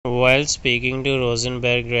While speaking to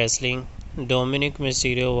Rosenberg Wrestling, Dominik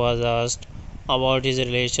Mysterio was asked about his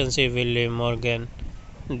relationship with Liv Morgan.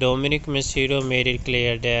 Dominik Mysterio made it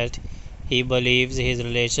clear that he believes his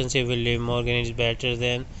relationship with Liv Morgan is better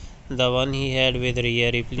than the one he had with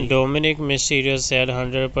Rhea Ripley. Dominik Mysterio said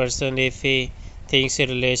 100% if he thinks his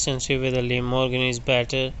relationship with Liv Morgan is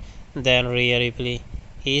better than Rhea Ripley.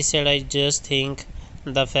 He said, I just think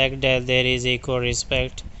the fact that there is equal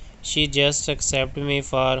respect. She just accepts me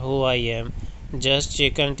for who I am. Just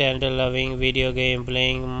chicken tender loving, video game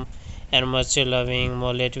playing, and mustard loving,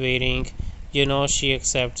 mullet wearing. She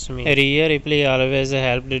accepts me. Rhea Ripley always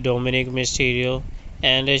helped Dominik Mysterio,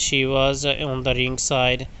 and she was on the ring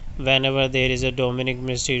side whenever there is a Dominik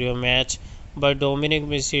Mysterio match. But Dominik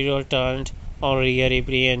Mysterio turned on Rhea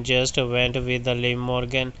Ripley and just went with the Liv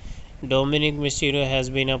Morgan. Dominik Mysterio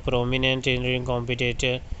has been a prominent in-ring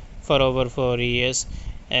competitor for over 4 years,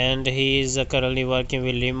 and he is currently working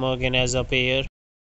with Liv Morgan as a pair.